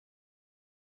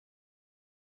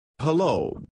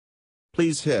Hello.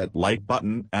 Please hit like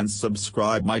button and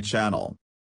subscribe my channel.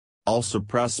 Also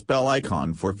press bell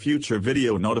icon for future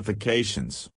video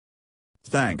notifications.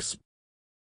 Thanks.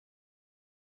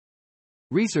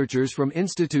 Researchers from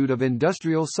Institute of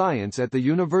Industrial Science at the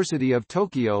University of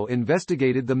Tokyo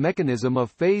investigated the mechanism of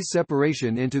phase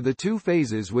separation into the two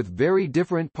phases with very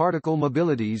different particle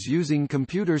mobilities using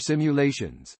computer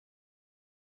simulations.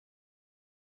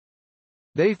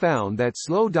 They found that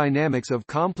slow dynamics of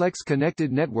complex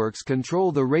connected networks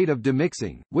control the rate of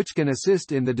demixing, which can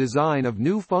assist in the design of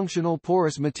new functional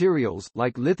porous materials,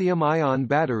 like lithium-ion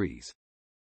batteries.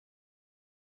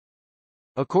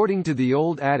 According to the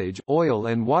old adage, oil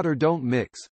and water don't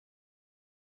mix.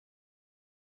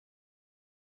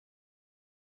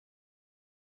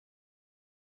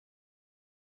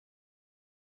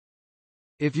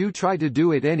 If you try to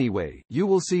do it anyway, you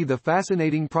will see the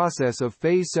fascinating process of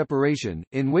phase separation,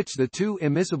 in which the two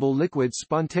immiscible liquids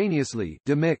spontaneously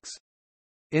demix.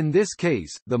 In this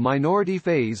case, the minority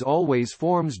phase always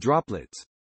forms droplets.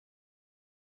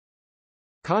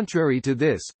 Contrary to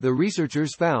this, the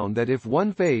researchers found that if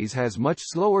one phase has much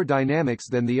slower dynamics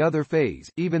than the other phase,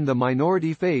 even the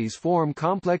minority phase form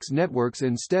complex networks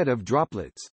instead of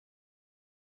droplets.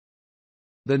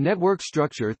 The network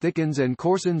structure thickens and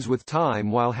coarsens with time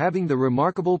while having the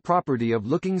remarkable property of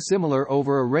looking similar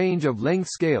over a range of length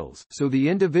scales, so the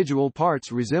individual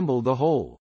parts resemble the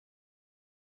whole.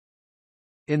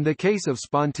 In the case of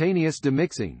spontaneous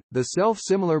demixing, the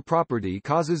self-similar property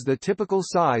causes the typical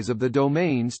size of the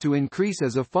domains to increase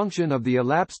as a function of the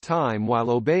elapsed time while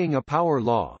obeying a power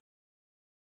law.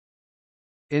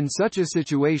 In such a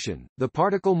situation, the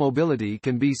particle mobility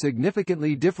can be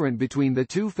significantly different between the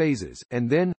two phases, and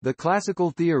then, the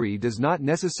classical theory does not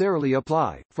necessarily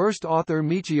apply. First author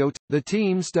Michio. The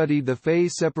team studied the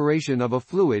phase separation of a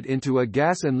fluid into a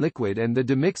gas and liquid and the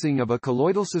demixing of a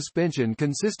colloidal suspension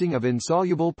consisting of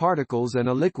insoluble particles and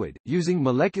a liquid, using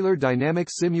molecular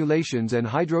dynamics simulations and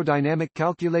hydrodynamic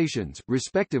calculations,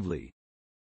 respectively.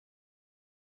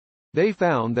 They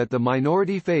found that the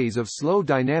minority phase of slow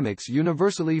dynamics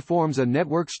universally forms a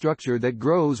network structure that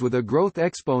grows with a growth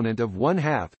exponent of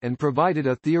 1/2, and provided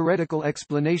a theoretical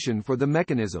explanation for the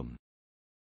mechanism.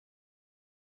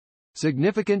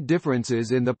 Significant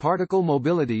differences in the particle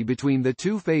mobility between the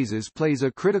two phases plays a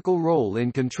critical role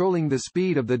in controlling the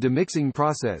speed of the demixing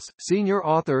process, senior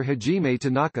author Hajime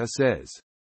Tanaka says.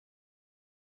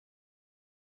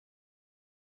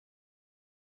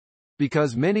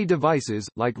 Because many devices,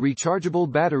 like rechargeable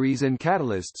batteries and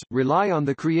catalysts, rely on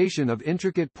the creation of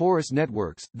intricate porous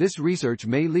networks, this research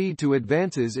may lead to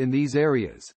advances in these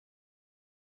areas.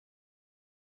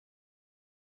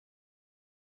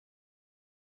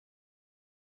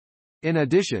 In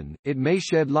addition, it may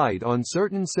shed light on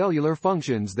certain cellular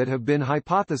functions that have been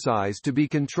hypothesized to be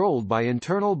controlled by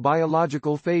internal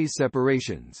biological phase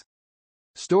separations.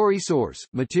 Story source: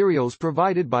 materials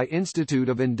provided by Institute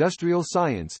of Industrial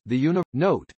Science.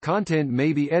 Note: content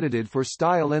may be edited for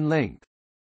style and length.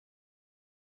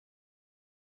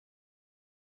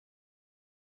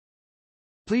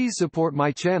 Please support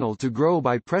my channel to grow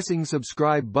by pressing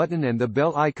subscribe button and the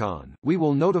bell icon. We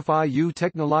will notify you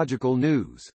technological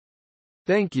news.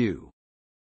 Thank you.